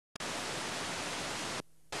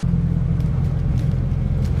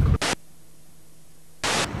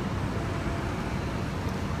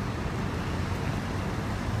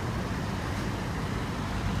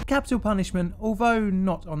capital punishment, although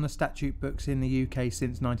not on the statute books in the UK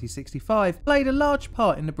since 1965, played a large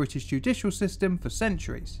part in the British judicial system for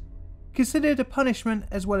centuries. Considered a punishment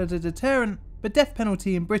as well as a deterrent, the death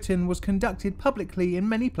penalty in Britain was conducted publicly in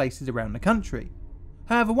many places around the country.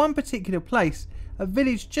 However, one particular place, a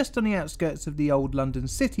village just on the outskirts of the old London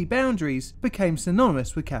city boundaries, became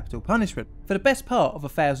synonymous with capital punishment. For the best part of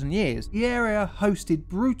 1,000 years, the area hosted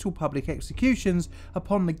brutal public executions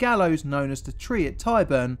upon the gallows known as the Tree at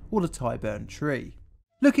Tyburn, or the Tyburn Tree.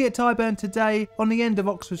 Looking at Tyburn today, on the end of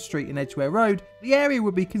Oxford Street and Edgware Road, the area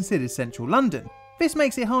would be considered central London. This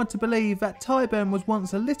makes it hard to believe that Tyburn was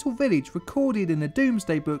once a little village recorded in the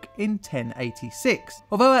Domesday Book in 1086,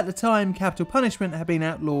 although at the time capital punishment had been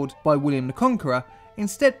outlawed by William the Conqueror,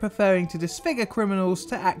 instead preferring to disfigure criminals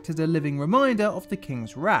to act as a living reminder of the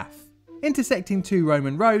king's wrath. Intersecting two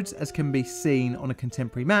Roman roads, as can be seen on a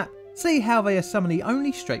contemporary map, see how they are some of the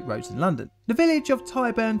only straight roads in London. The village of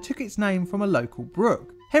Tyburn took its name from a local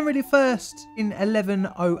brook. Henry I in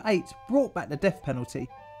 1108 brought back the death penalty,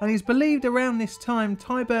 and it is believed around this time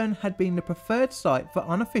Tyburn had been the preferred site for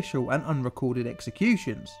unofficial and unrecorded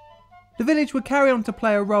executions. The village would carry on to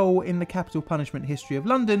play a role in the capital punishment history of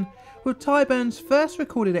London, with Tyburn's first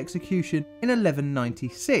recorded execution in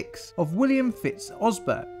 1196 of William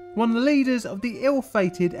Fitz-Osbert, one of the leaders of the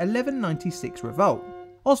ill-fated 1196 revolt.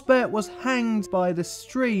 Osbert was hanged by the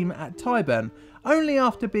stream at Tyburn only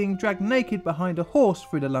after being dragged naked behind a horse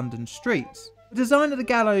through the London streets. The design of the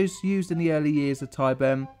gallows used in the early years of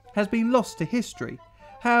Tyburn has been lost to history.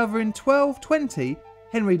 However, in 1220,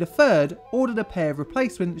 Henry III ordered a pair of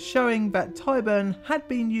replacements showing that Tyburn had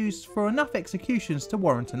been used for enough executions to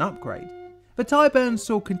warrant an upgrade. The Tyburn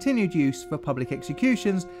saw continued use for public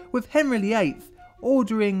executions, with Henry VIII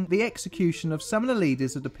ordering the execution of some of the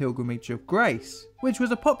leaders of the Pilgrimage of Grace, which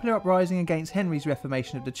was a popular uprising against Henry's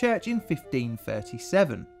reformation of the church in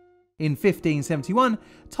 1537. In 1571,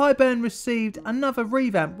 Tyburn received another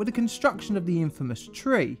revamp with the construction of the infamous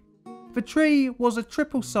tree. The tree was a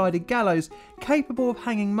triple-sided gallows capable of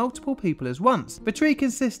hanging multiple people at once. The tree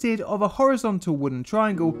consisted of a horizontal wooden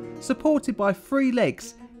triangle supported by 3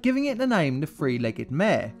 legs, giving it the name the Three-Legged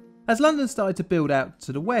Mare. As London started to build out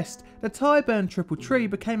to the west, the Tyburn Triple Tree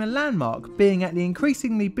became a landmark, being at the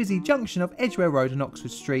increasingly busy junction of Edgware Road and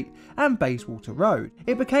Oxford Street and Bayswater Road.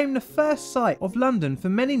 It became the first sight of London for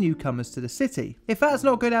many newcomers to the city. If that's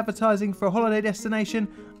not good advertising for a holiday destination,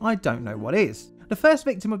 I don't know what is. The first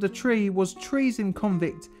victim of the tree was treason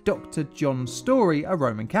convict Dr. John Story, a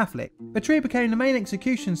Roman Catholic. The tree became the main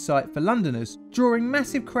execution site for Londoners, drawing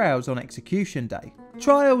massive crowds on execution day.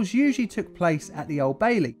 Trials usually took place at the Old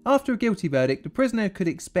Bailey. After a guilty verdict, the prisoner could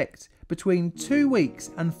expect between 2 weeks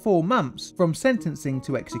and 4 months from sentencing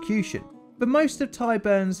to execution. For most of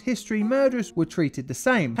Tyburn's history, murderers were treated the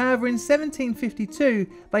same. However, in 1752,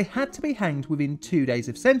 they had to be hanged within 2 days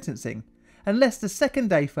of sentencing, unless the second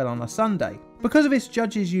day fell on a Sunday. Because of this,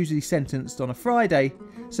 judges usually sentenced on a Friday,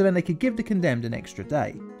 so then they could give the condemned an extra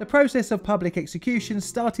day. The process of public execution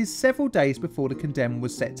started several days before the condemned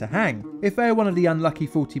was set to hang. If they were one of the unlucky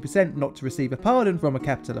 40% not to receive a pardon from a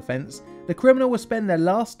capital offence, the criminal would spend their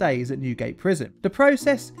last days at Newgate Prison. The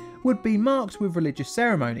process would be marked with religious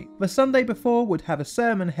ceremony. The Sunday before would have a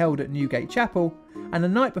sermon held at Newgate Chapel, and the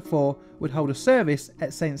night before would hold a service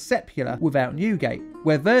at St Sepulchre without Newgate,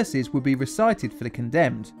 where verses would be recited for the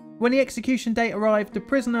condemned. When the execution date arrived, the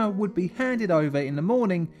prisoner would be handed over in the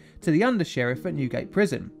morning to the under-sheriff at Newgate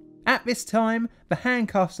Prison. At this time, the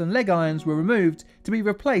handcuffs and leg irons were removed to be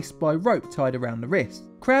replaced by rope tied around the wrist.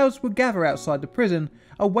 Crowds would gather outside the prison,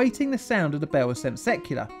 awaiting the sound of the bell of St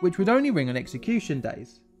Sepulchre, which would only ring on execution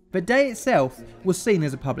days. The day itself was seen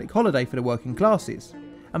as a public holiday for the working classes,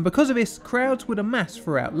 and because of this, crowds would amass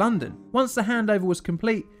throughout London. Once the handover was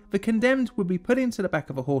complete, the condemned would be put into the back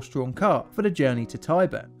of a horse-drawn cart for the journey to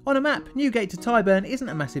Tyburn. On a map, Newgate to Tyburn isn't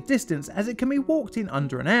a massive distance, as it can be walked in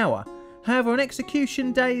under an hour. However, on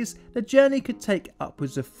execution days, the journey could take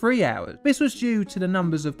upwards of 3 hours. This was due to the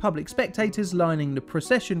numbers of public spectators lining the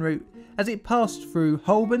procession route as it passed through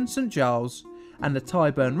Holborn, St Giles and the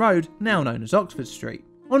Tyburn Road, now known as Oxford Street.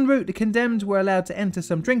 En route, the condemned were allowed to enter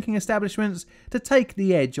some drinking establishments to take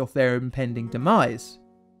the edge off their impending demise.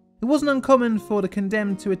 It wasn't uncommon for the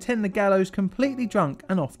condemned to attend the gallows completely drunk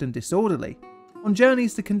and often disorderly. On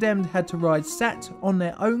journeys, the condemned had to ride sat on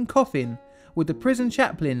their own coffin with the prison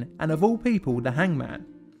chaplain and, of all people, the hangman.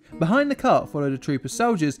 Behind the cart followed a troop of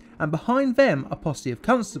soldiers, and behind them a posse of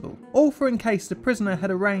constables, all for in case the prisoner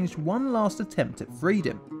had arranged one last attempt at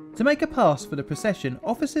freedom. To make a pass for the procession,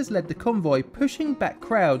 officers led the convoy, pushing back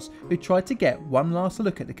crowds who tried to get one last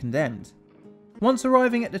look at the condemned. Once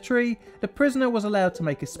arriving at the tree, the prisoner was allowed to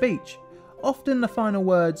make a speech. often the final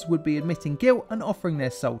words would be admitting guilt and offering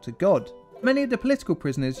their soul to God. Many of the political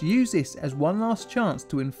prisoners use this as one last chance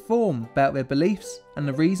to inform about their beliefs and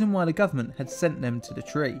the reason why the government had sent them to the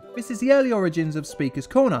tree. This is the early origins of Speaker's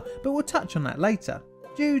Corner, but we'll touch on that later.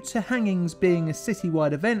 Due to hangings being a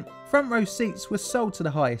citywide event, front row seats were sold to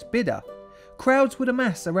the highest bidder. Crowds would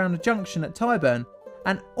amass around the junction at Tyburn,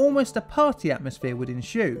 and almost a party atmosphere would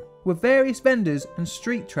ensue, with various vendors and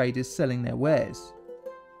street traders selling their wares.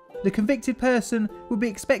 The convicted person would be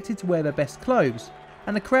expected to wear their best clothes,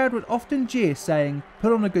 and the crowd would often jeer saying,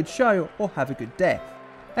 "Put on a good show or have a good death."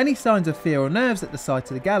 Any signs of fear or nerves at the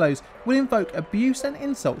sight of the gallows would invoke abuse and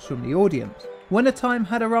insults from the audience. When the time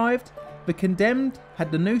had arrived, the condemned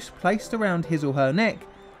had the noose placed around his or her neck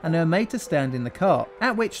and they were made to stand in the cart,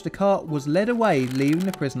 at which the cart was led away, leaving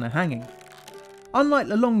the prisoner hanging. Unlike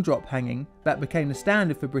the long drop hanging that became the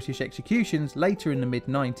standard for British executions later in the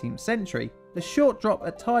mid-19th century, the short drop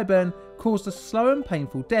at Tyburn caused a slow and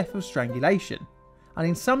painful death of strangulation, and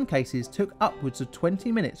in some cases took upwards of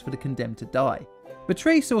 20 minutes for the condemned to die. The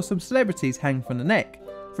tree saw some celebrities hang from the neck,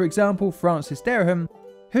 for example Francis Dereham,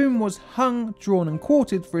 whom was hung, drawn and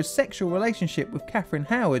quartered for his sexual relationship with Catherine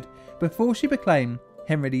Howard before she became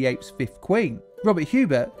Henry VIII's fifth queen. Robert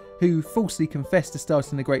Hubert, who falsely confessed to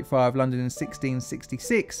starting the Great Fire of London in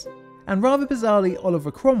 1666, and rather bizarrely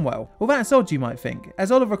Oliver Cromwell. Well, that's odd you might think,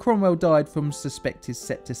 as Oliver Cromwell died from suspected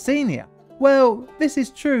septicemia. Well, this is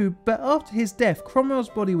true, but after his death, Cromwell's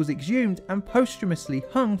body was exhumed and posthumously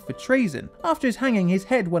hung for treason. After his hanging, his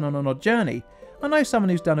head went on an odd journey. I know someone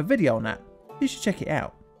who's done a video on that. You should check it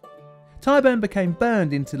out. Tyburn became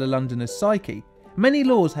burned into the Londoner's psyche. Many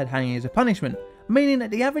laws had hanging as a punishment, meaning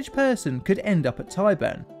that the average person could end up at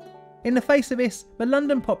Tyburn. In the face of this, the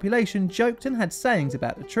London population joked and had sayings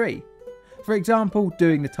about the tree. For example,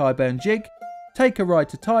 doing the Tyburn jig, take a ride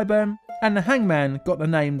to Tyburn, and the hangman got the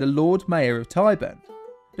name the Lord Mayor of Tyburn.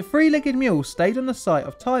 The three-legged mule stayed on the site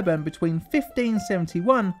of Tyburn between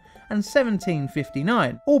 1571 and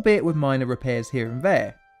 1759, albeit with minor repairs here and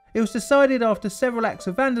there. It was decided after several acts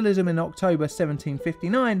of vandalism in October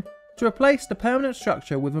 1759 to replace the permanent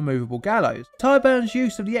structure with a movable gallows. Tyburn's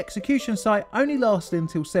use of the execution site only lasted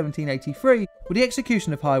until 1783 with the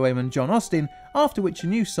execution of highwayman John Austin, after which a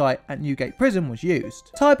new site at Newgate Prison was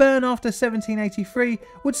used. Tyburn after 1783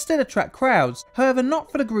 would still attract crowds, however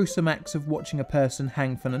not for the gruesome acts of watching a person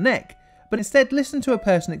hang from the neck, but instead listen to a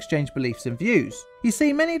person exchange beliefs and views. You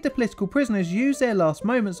see, many of the political prisoners used their last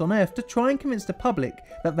moments on earth to try and convince the public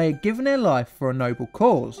that they had given their life for a noble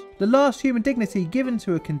cause. The last human dignity given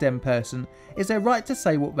to a condemned person is their right to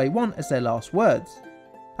say what they want as their last words.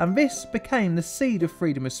 And this became the seed of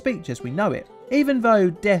freedom of speech as we know it. Even though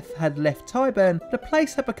death had left Tyburn, the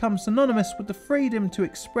place had become synonymous with the freedom to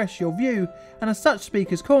express your view, and as such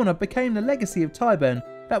Speaker's Corner became the legacy of Tyburn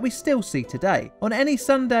that we still see today. On any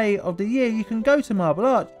Sunday of the year you can go to Marble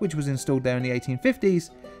Arch, which was installed there in the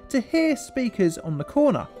 1850s, to hear speakers on the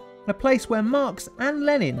corner, a place where Marx and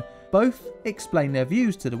Lenin both explain their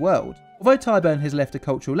views to the world. Although Tyburn has left a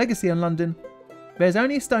cultural legacy in London, there's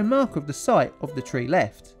only a stone marker of the site of the tree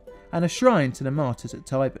left, and a shrine to the martyrs at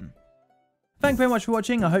Tyburn. Thank you very much for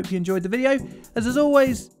watching, I hope you enjoyed the video. As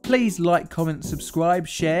always, please like, comment, subscribe,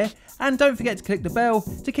 share, and don't forget to click the bell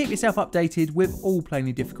to keep yourself updated with all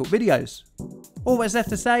Plainly Difficult videos. All that's left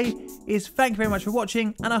to say is thank you very much for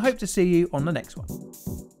watching, and I hope to see you on the next one.